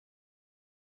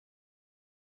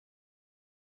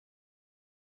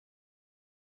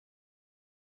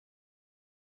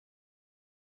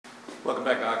Welcome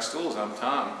back to Ox Tools. I'm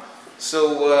Tom.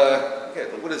 So,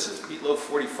 what is this? Meatloaf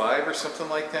 45 or something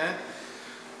like that?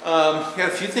 Got a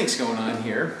few things going on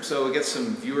here. So we got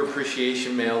some viewer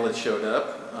appreciation mail that showed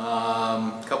up.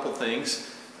 A couple things.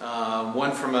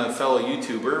 One from a fellow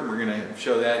YouTuber. We're going to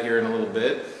show that here in a little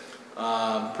bit.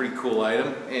 Pretty cool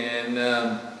item.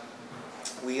 And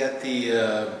we got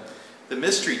the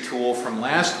mystery tool from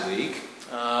last week.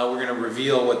 We're going to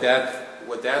reveal what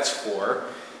that's for.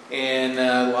 And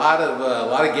a lot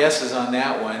of guesses on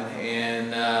that one,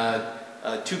 and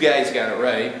two guys got it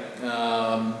right,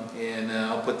 and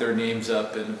I'll put their names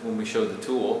up when we show the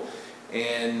tool,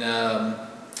 and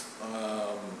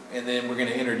then we're going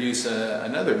to introduce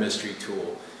another mystery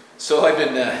tool. So I've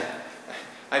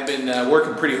been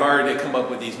working pretty hard to come up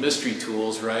with these mystery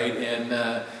tools, right? And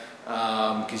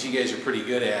because you guys are pretty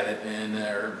good at it and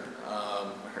are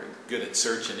good at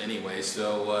searching anyway,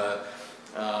 so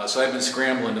I've been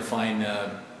scrambling to find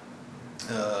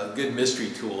good mystery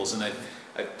tools, and I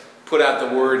put out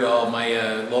the word to all my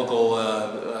local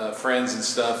friends and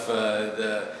stuff,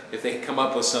 if they come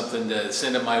up with something, to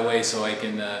send it my way so I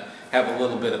can have a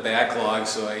little bit of backlog,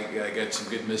 so I got some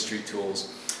good mystery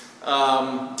tools.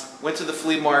 Went to the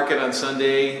flea market on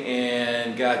Sunday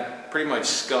and got pretty much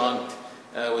skunked.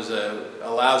 It was a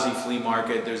lousy flea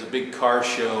market. There's a big car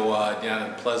show down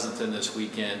in Pleasanton this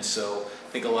weekend, so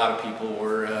I think a lot of people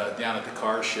were down at the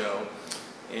car show.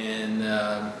 And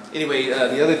anyway,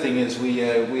 the other thing is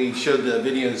we showed the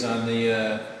videos on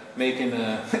the making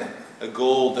a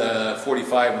gold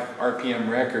 45 RPM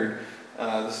record.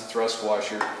 This is a thrust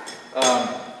washer.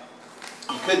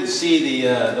 You couldn't see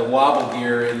the wobble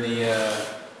gear in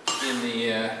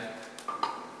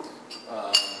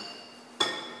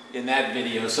that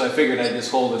video, so I figured I'd just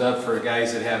hold it up for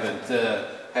guys that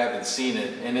haven't seen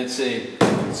it. And it's a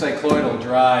cycloidal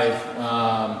drive,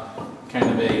 kind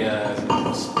of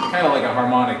like a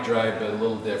harmonic drive, but a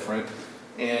little different.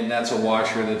 And that's a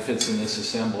washer that fits in this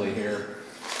assembly here.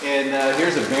 And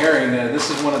here's a bearing. This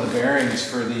is one of the bearings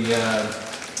for the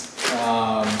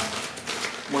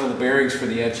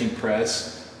etching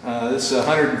press. This is a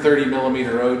 130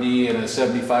 millimeter OD and a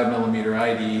 75 millimeter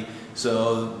ID.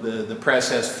 So the press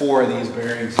has 4 of these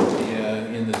bearings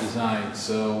in the design.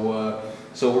 So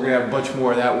we're going to have a bunch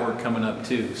more of that work coming up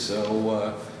too.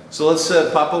 So let's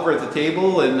pop over at the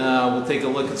table, and we'll take a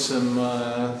look at some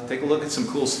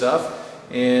cool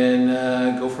stuff and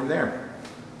go from there.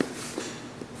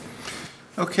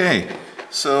 Okay,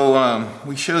 so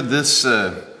we showed this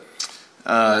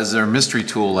as our mystery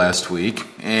tool last week,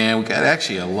 and we got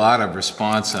actually a lot of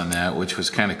response on that, which was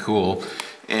kind of cool.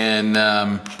 And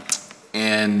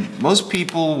most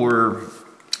people were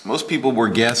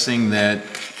guessing that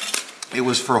it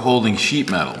was for holding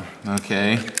sheet metal,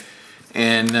 okay?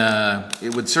 And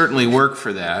it would certainly work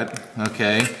for that,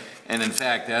 okay? And in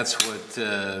fact, that's what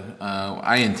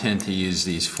I intend to use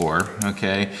these for,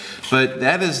 okay? But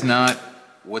that is not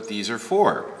what these are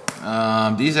for.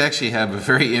 These actually have a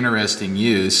very interesting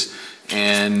use,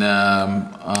 and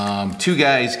two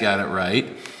guys got it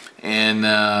right, and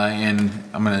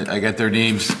I got their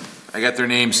names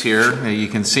here. You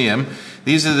can see them.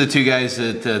 These are the two guys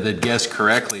that guessed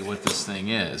correctly what this thing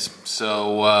is.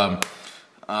 So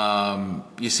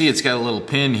you see it's got a little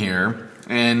pin here,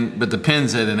 but the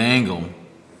pin's at an angle.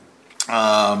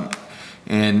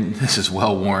 And this is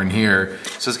well worn here.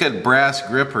 So it's got brass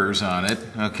grippers on it,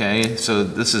 okay? So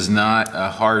this is not a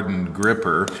hardened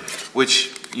gripper,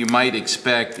 which you might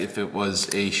expect if it was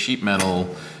a sheet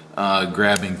metal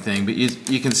grabbing thing, but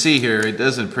you can see here it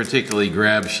doesn't particularly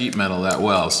grab sheet metal that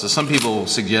well. So some people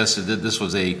suggested that this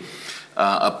was a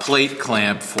plate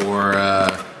clamp for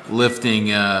lifting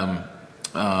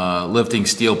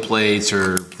steel plates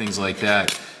or things like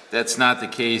that. That's not the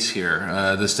case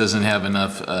here. This doesn't have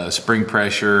enough spring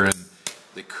pressure, and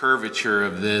the curvature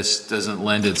of this doesn't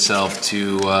lend itself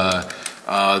to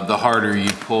the harder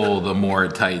you pull, the more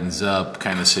it tightens up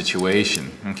kind of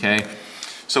situation, okay?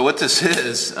 So what this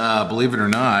is, believe it or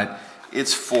not,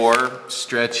 it's for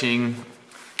stretching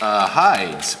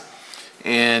hides.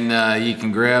 And you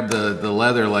can grab the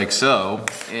leather like so,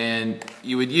 and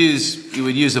you would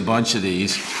use a bunch of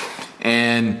these.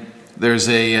 And there's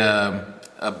a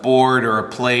board or a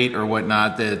plate or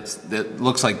whatnot that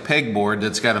looks like pegboard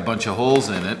that's got a bunch of holes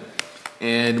in it.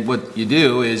 And what you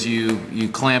do is you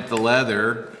clamp the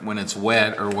leather when it's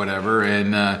wet or whatever,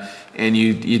 and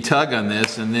you tug on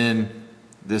this, and then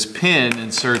this pin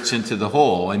inserts into the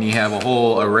hole, and you have a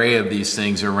whole array of these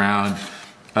things around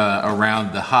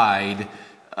the hide,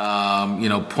 you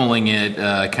know, pulling it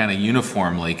kind of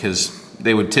uniformly, because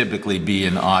they would typically be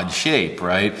in odd shape,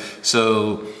 right?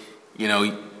 So, you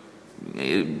know,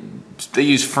 they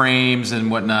use frames and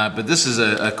whatnot, but this is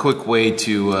a quick way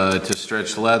to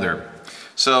stretch leather.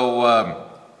 So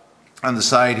on the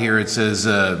side here it says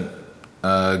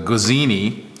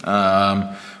Gozzini,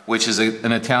 which is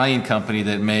an Italian company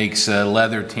that makes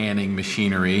leather tanning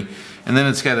machinery, and then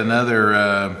it's got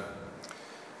another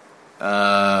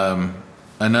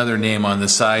another name on the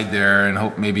side there, and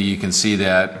hope maybe you can see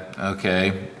that.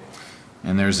 Okay,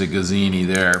 and there's a Gozzini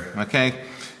there. Okay,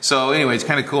 so anyway, it's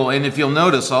kind of cool. And if you'll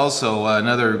notice also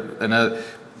another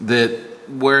that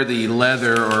where the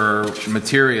leather or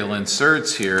material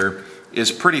inserts here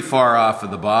is pretty far off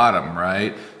of the bottom,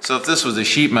 right? So if this was a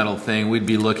sheet metal thing, we'd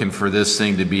be looking for this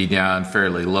thing to be down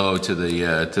fairly low to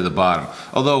the bottom.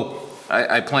 Although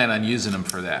I plan on using them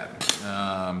for that.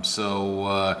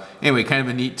 Anyway, kind of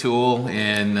a neat tool,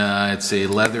 and it's a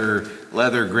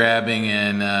leather grabbing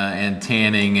and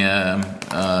tanning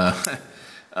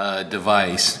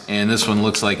device. And this one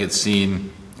looks like it's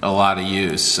seen a lot of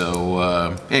use.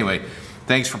 So anyway,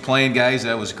 thanks for playing, guys.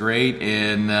 That was great.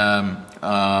 And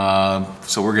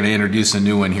so we're going to introduce a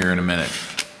new one here in a minute.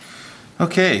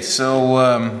 Okay,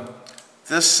 so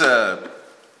this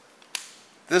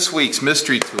week's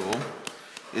mystery tool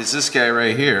is this guy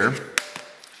right here,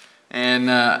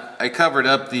 and I covered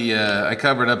up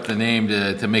the name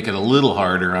to make it a little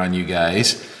harder on you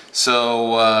guys.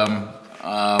 So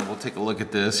we'll take a look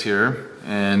at this here,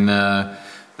 and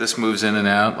this moves in and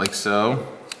out like so.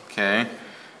 Okay,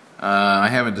 I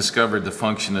haven't discovered the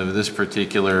function of this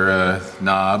particular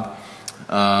knob.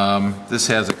 This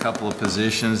has a couple of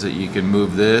positions that you can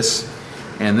move this,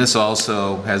 and this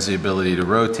also has the ability to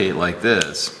rotate like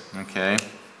this. Okay.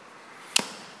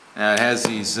 Now it has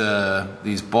these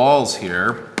balls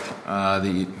here that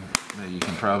you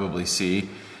can probably see.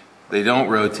 They don't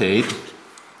rotate.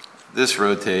 This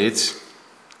rotates.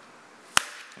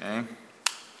 Okay.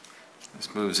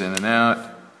 This moves in and out.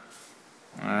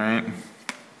 All right.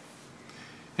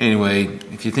 Anyway,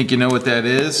 if you think you know what that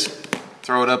is,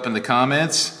 throw it up in the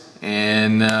comments,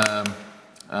 and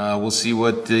we'll see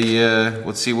what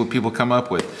people come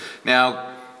up with. Now,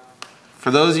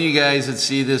 for those of you guys that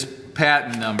see this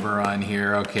patent number on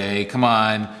here, okay, come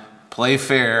on, play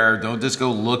fair. Don't just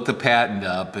go look the patent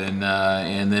up and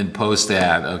then post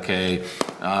that. Okay,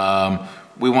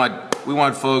 we want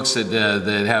folks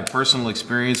that have personal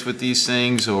experience with these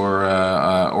things,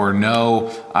 or know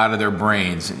out of their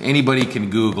brains. Anybody can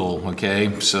Google.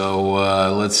 Okay,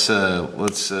 so let's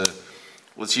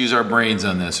use our brains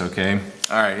on this. Okay,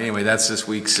 all right. Anyway, that's this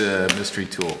week's mystery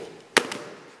tool.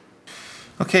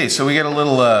 Okay, so we got a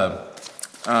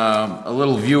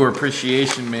little viewer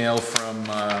appreciation mail from.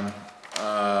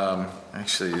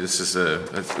 Actually, this is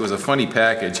it was a funny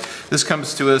package. This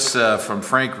comes to us from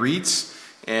Frank Reitz,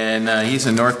 and he's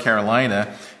in North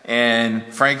Carolina. And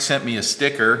Frank sent me a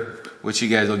sticker, which you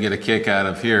guys will get a kick out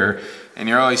of here. And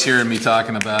you're always hearing me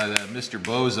talking about Mr.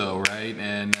 Bozo, right?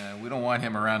 And we don't want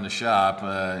him around the shop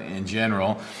in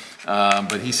general.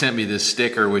 But he sent me this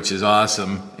sticker, which is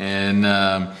awesome. And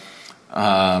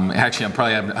actually, I'm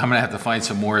gonna have to find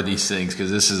some more of these things, because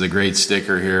this is a great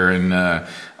sticker here, and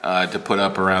to put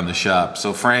up around the shop.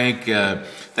 So Frank,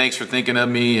 thanks for thinking of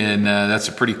me, and that's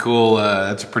a pretty cool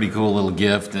little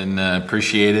gift, and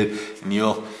appreciate it. And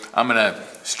I'm gonna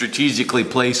strategically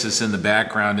place this in the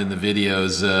background in the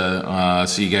videos,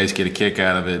 so you guys get a kick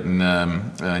out of it,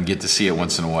 and get to see it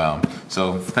once in a while.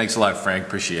 So thanks a lot, Frank.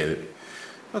 Appreciate it.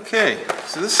 Okay,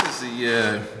 so this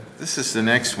is the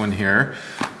next one here.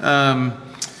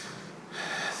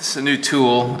 This is a new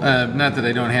tool. Not that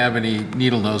I don't have any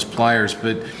needle nose pliers,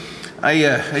 but I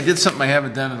did something I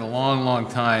haven't done in a long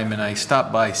time, and I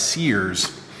stopped by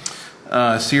Sears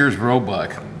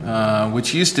Roebuck,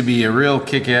 which used to be a real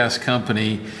kick-ass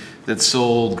company that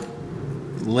sold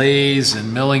lathes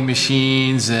and milling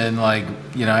machines and, like,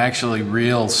 actually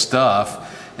real stuff.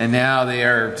 And now they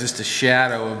are just a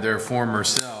shadow of their former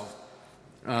self.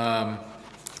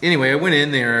 Anyway, I went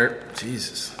in there.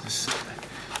 Jesus, this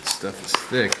stuff is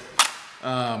thick.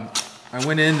 I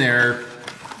went in there.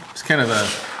 It's kind of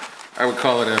I would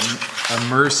call it a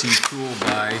mercy tool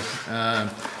buy.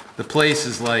 The place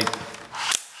is like,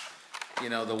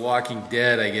 The Walking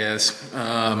Dead, I guess,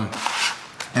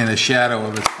 and a shadow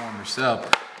of its former self.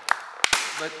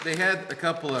 But they had a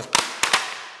couple of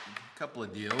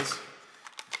deals,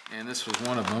 and this was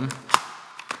one of them.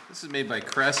 This is made by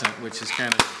Crescent, which is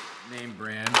kind of a name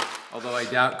brand, although I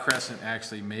doubt Crescent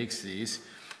actually makes these.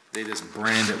 They just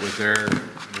brand it with their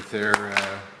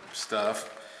stuff.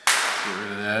 Get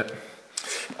rid of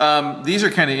that. These are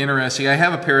kind of interesting. I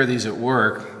have a pair of these at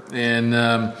work,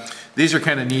 and these are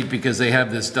kind of neat because they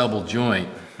have this double joint.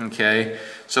 Okay,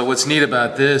 so what's neat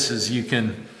about this is you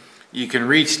can you can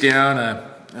reach down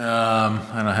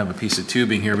I don't have a piece of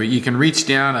tubing here, but you can reach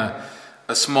down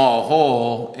a small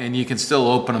hole and you can still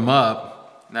open them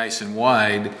up nice and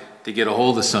wide to get a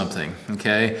hold of something,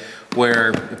 okay? Where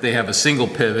if they have a single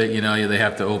pivot, you know, they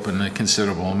have to open a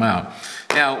considerable amount.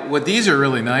 Now, what these are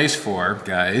really nice for,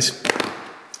 guys,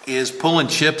 is pulling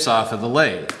chips off of the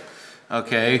lathe,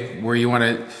 okay? Where you want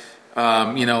to,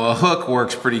 you know, a hook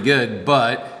works pretty good,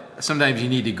 but sometimes you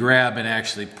need to grab and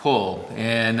actually pull,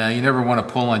 and you never want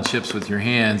to pull on chips with your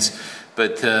hands,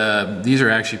 but these are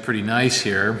actually pretty nice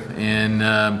here,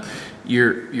 and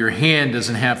your hand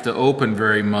doesn't have to open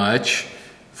very much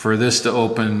for this to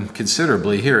open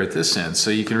considerably here at this end.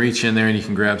 So you can reach in there and you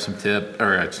can grab some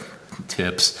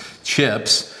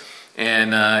chips,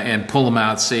 and pull them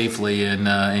out safely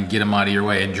and get them out of your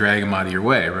way and drag them out of your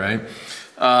way, right?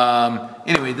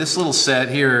 Anyway, this little set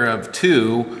here of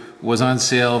 2 was on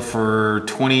sale for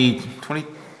 $24,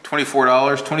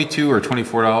 $22 or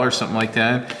 $24, something like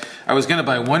that. I was gonna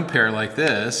buy 1 pair like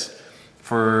this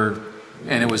and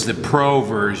it was the Pro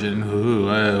version. Ooh,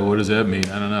 what does that mean?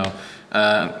 I don't know.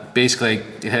 Basically,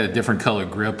 it had a different color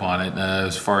grip on it,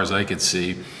 as far as I could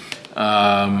see.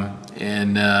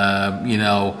 You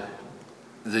know,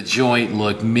 the joint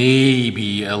looked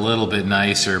maybe a little bit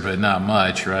nicer, but not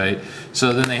much, right?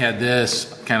 So then they had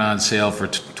this kind of on sale for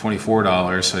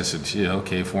 $24. So I said, yeah,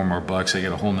 okay, $4 more bucks. I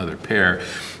got a whole nother pair.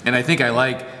 And I think I'm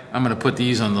gonna put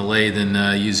these on the lathe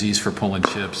and use these for pulling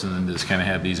chips, and then just kind of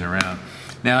have these around.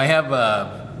 Now I have,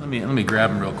 let me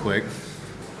grab them real quick.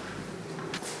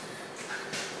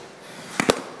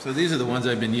 So these are the ones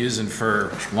I've been using for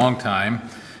a long time.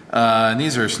 And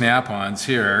these are snap-ons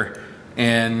here.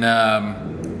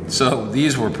 And so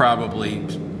these were probably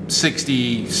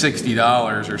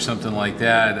 $60 or something like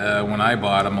that when I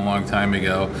bought them a long time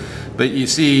ago. But you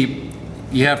see,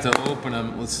 you have to open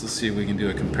them. Let's see if we can do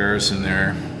a comparison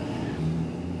there.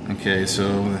 Okay,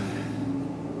 so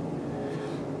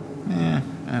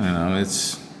I don't know,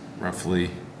 it's roughly,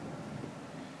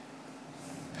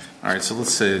 all right, so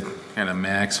let's say kind of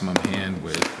maximum hand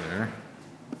width there.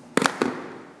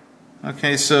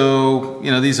 Okay, so,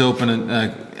 you know, these open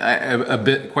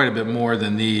quite a bit more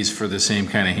than these for the same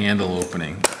kind of handle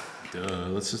opening. Duh,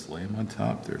 let's just lay them on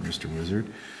top there, Mr. Wizard.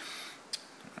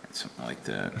 All right, something like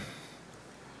that.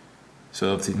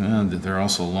 So if they're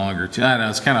also longer too. I don't know,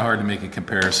 it's kind of hard to make a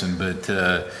comparison, but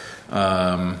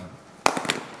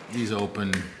these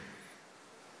open,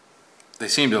 they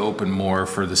seem to open more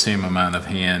for the same amount of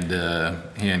hand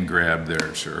grab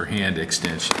there, or hand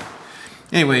extension.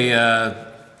 Anyway,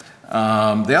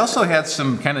 they also had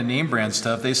some kind of name brand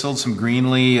stuff. They sold some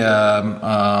Greenlee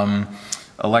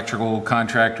electrical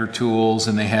contractor tools,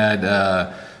 and they had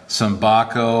some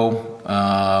Baco,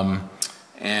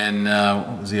 and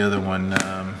what was the other one?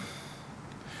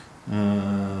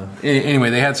 Anyway,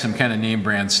 they had some kind of name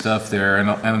brand stuff there,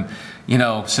 and you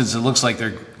know, since it looks like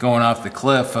they're going off the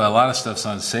cliff, a lot of stuff's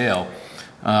on sale.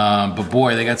 But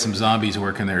boy, they got some zombies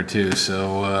working there too.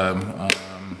 So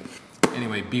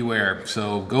anyway, beware.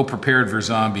 So go prepared for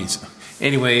zombies.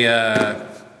 Anyway, I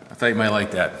thought you might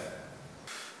like that.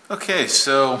 Okay,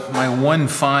 so my one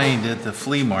find at the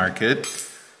flea market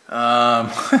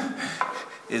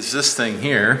is this thing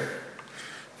here.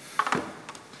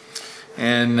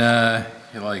 And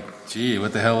you're like, gee,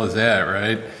 what the hell is that,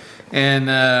 right?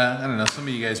 And I don't know, some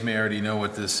of you guys may already know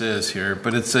what this is here,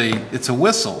 but it's a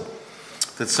whistle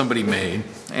that somebody made.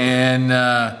 And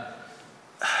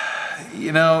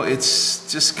you know,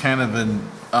 it's just kind of an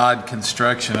odd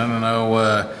construction. I don't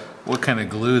know what kind of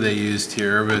glue they used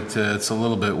here, but it's a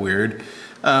little bit weird.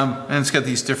 And it's got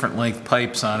these different length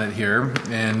pipes on it here,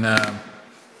 and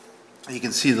you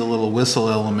can see the little whistle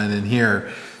element in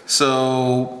here.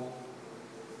 So,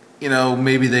 you know,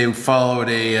 maybe they followed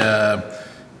a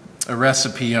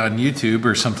recipe on YouTube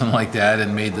or something like that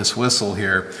and made this whistle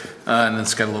here, and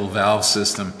it's got a little valve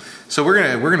system. So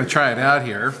we're gonna try it out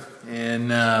here,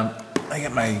 and I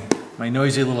got my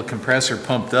noisy little compressor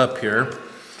pumped up here,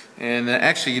 and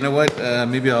actually, you know what?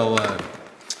 Maybe I'll.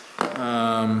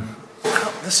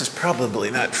 This is probably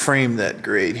not framed that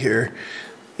great here.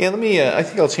 Yeah, let me. I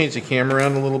think I'll change the camera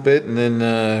around a little bit, and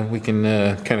then we can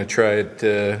kind of try it.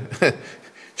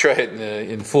 Try it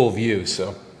in full view.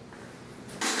 So.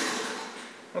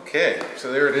 Okay,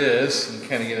 so there it is. You can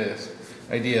kind of get an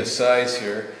idea of size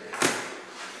here,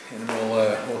 and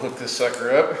we'll hook this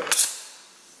sucker up.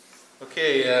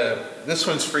 Okay, this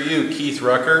one's for you, Keith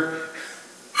Rucker.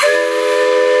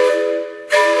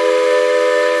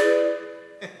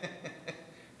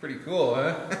 Pretty cool,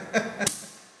 huh?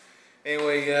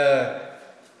 Anyway,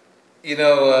 you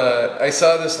know, I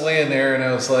saw this laying there and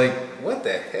I was like, what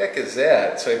the heck is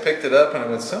that? So I picked it up and I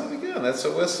went, son of a gun, that's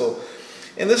a whistle.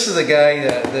 And this is a guy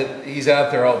that he's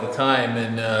out there all the time,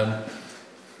 and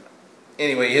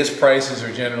anyway, his prices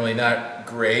are generally not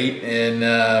great, and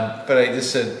but I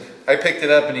just said, I picked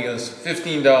it up and he goes,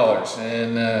 $15,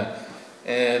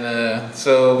 and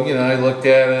so, you know, I looked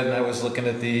at it and I was looking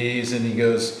at these and he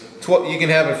goes, you can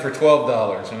have it for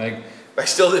 $12, and I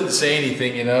still didn't say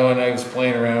anything, you know, and I was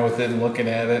playing around with it and looking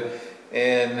at it,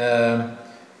 and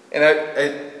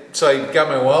so I got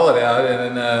my wallet out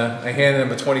and I handed him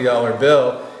a $20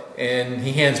 bill, and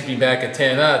he hands me back a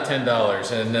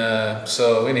 $10, and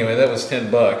so anyway, that was $10,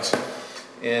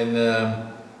 and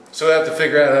so I have to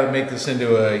figure out how to make this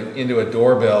into a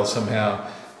doorbell somehow,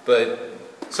 but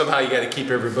somehow you got to keep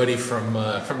everybody from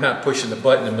not pushing the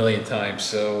button a million times.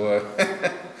 So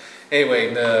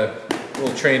anyway,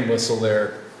 little train whistle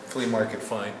there, flea market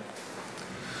find.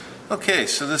 Okay,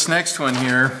 so this next one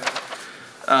here.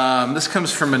 This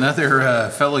comes from another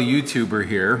fellow YouTuber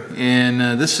here,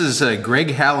 and this is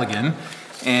Greg Halligan,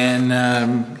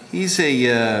 and he's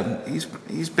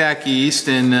back east,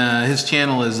 and his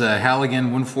channel is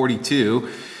Halligan 142,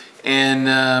 and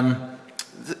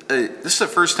this is the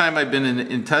first time I've been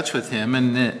in touch with him,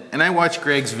 and I watch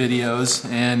Greg's videos,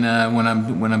 and when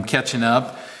I'm catching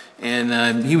up,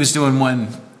 and he was doing one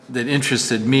that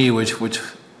interested me, which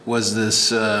was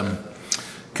this.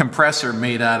 Compressor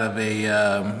made out of a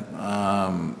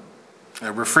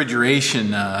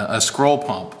refrigeration, a scroll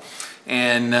pump,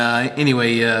 and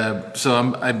anyway,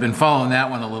 so I've been following that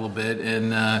one a little bit,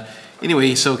 and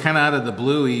anyway, so kind of out of the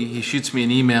blue, he shoots me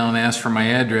an email and asks for my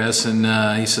address, and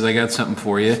he says, I got something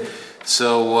for you.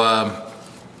 So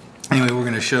anyway, we're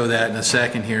going to show that in a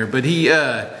second here, but he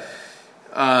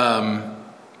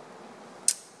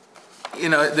you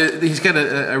know, he's got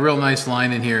a real nice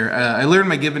line in here. I learned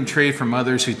my give and trade from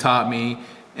others who taught me,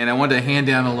 and I wanted to hand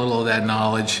down a little of that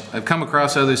knowledge. I've come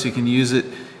across others who can use it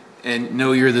and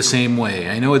know you're the same way.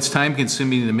 I know it's time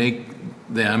consuming to make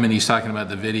them, and he's talking about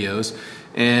the videos,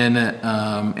 and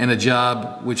a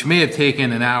job which may have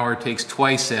taken an hour takes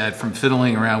twice that from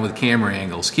fiddling around with camera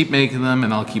angles. Keep making them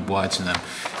and I'll keep watching them.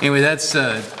 Anyway, that's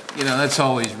you know, that's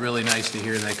always really nice to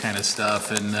hear that kind of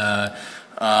stuff, and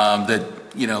that,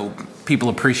 you know, people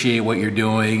appreciate what you're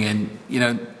doing, and, you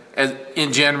know,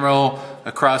 in general,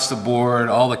 across the board,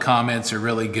 all the comments are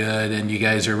really good, and you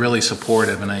guys are really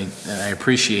supportive, and I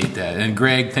appreciate that. And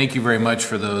Greg, thank you very much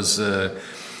for those that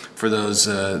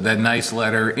nice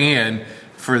letter, and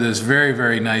for this very,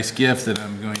 very nice gift that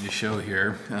I'm going to show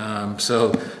here. So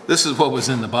this is what was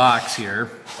in the box here,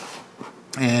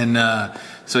 and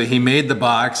so he made the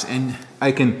box, and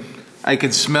I can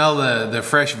smell the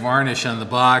fresh varnish on the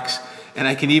box, and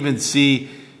I can even see,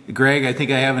 Greg, I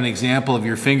think I have an example of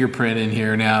your fingerprint in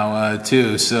here now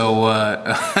too. So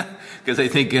because I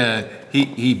think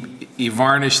he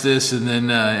varnished this and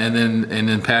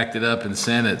then packed it up and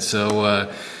sent it. So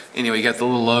anyway, you got the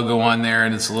little logo on there,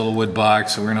 and it's a little wood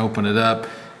box. So we're gonna open it up.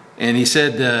 And he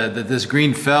said that this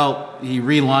green felt, he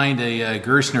relined a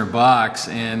Gerstner box,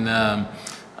 and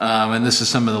this is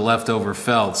some of the leftover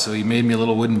felt. So he made me a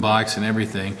little wooden box and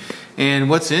everything. And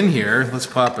what's in here, let's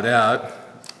pop it out.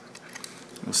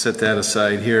 We'll set that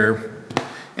aside here.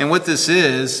 And what this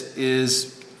is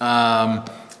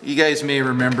you guys may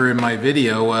remember in my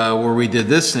video where we did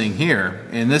this thing here.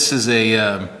 And this is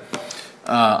a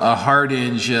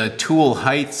hard-hinge tool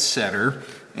height setter.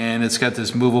 And it's got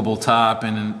this movable top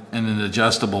and an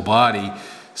adjustable body,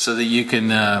 so that you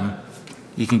can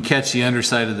catch the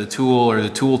underside of the tool or the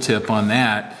tool tip on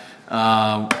that,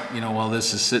 you know, while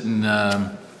this is sitting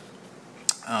on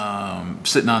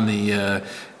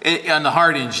the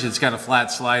hard hinge. It's got a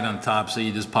flat slide on top, so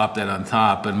you just pop that on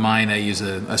top. But mine, I use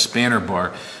a spanner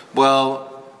bar. Well,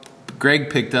 Greg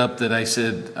picked up that I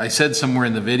said somewhere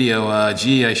in the video,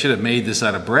 gee, I should have made this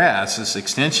out of brass, this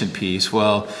extension piece.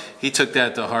 Well, he took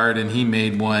that to heart, and he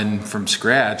made one from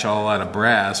scratch, all out of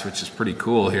brass, which is pretty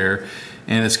cool here.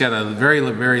 And it's got a very,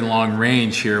 very long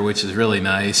range here, which is really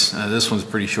nice. This one's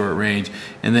pretty short range.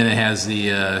 And then it has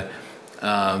the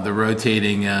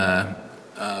rotating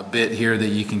bit here that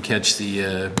you can catch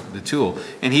the tool.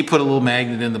 And he put a little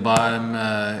magnet in the bottom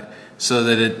so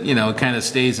that it, you know, it kind of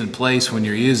stays in place when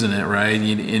you're using it, right?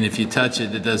 And if you touch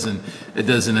it, it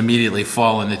doesn't immediately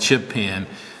fall in the chip pan.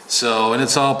 So, and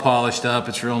it's all polished up.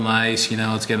 It's real nice, you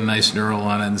know. It's got a nice knurl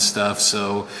on it and stuff.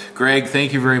 So, Greg,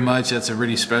 thank you very much. That's a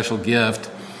really special gift.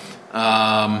 What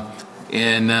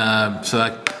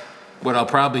I'll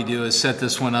probably do is set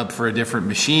this one up for a different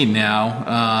machine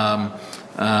now.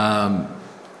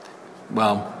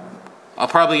 Well, I'll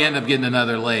probably end up getting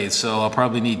another lathe, so I'll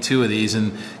probably need 2 of these,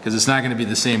 and because it's not going to be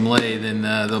the same lathe, and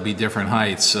they'll be different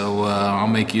heights, so I'll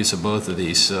make use of both of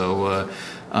these. So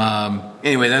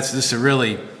anyway, this is a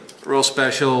real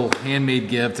special handmade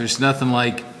gift. There's nothing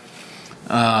like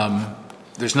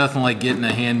getting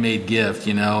a handmade gift,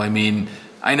 you know. I mean,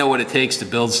 I know what it takes to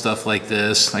build stuff like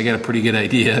this. I got a pretty good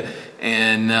idea,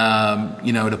 and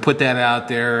you know, to put that out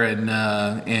there and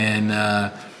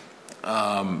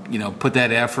you know, put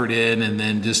that effort in, and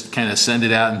then just kind of send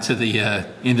it out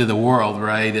into the world,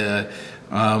 right? You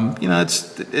know,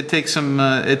 it takes some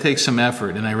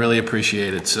effort, and I really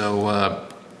appreciate it. So,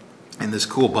 in this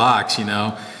cool box, you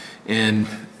know, and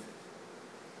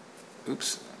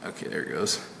oops, okay, there it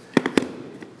goes.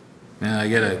 Now I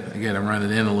gotta run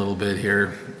it in a little bit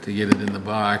here to get it in the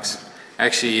box.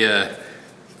 Actually, I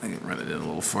can run it in a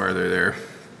little farther there.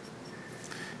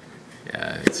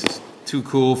 Yeah, it's too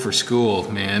cool for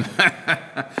school, man.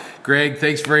 Greg,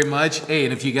 thanks very much. Hey,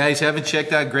 and if you guys haven't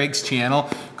checked out Greg's channel,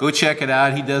 go check it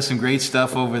out. He does some great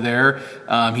stuff over there.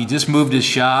 He just moved his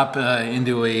shop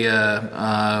into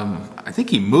I think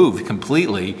he moved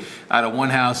completely out of one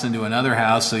house into another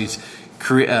house. So he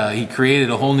created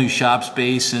a whole new shop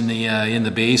space in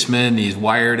the basement. He's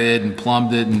wired it and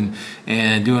plumbed it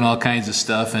and doing all kinds of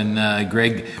stuff. And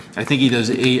Greg, I think he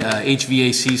does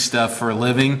HVAC stuff for a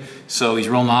living, so he's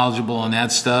real knowledgeable on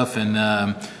that stuff. And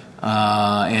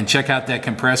check out that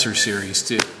compressor series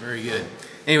too. Very good.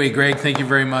 Anyway, Greg, thank you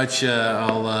very much.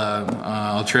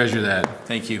 I'll treasure that.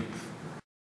 Thank you.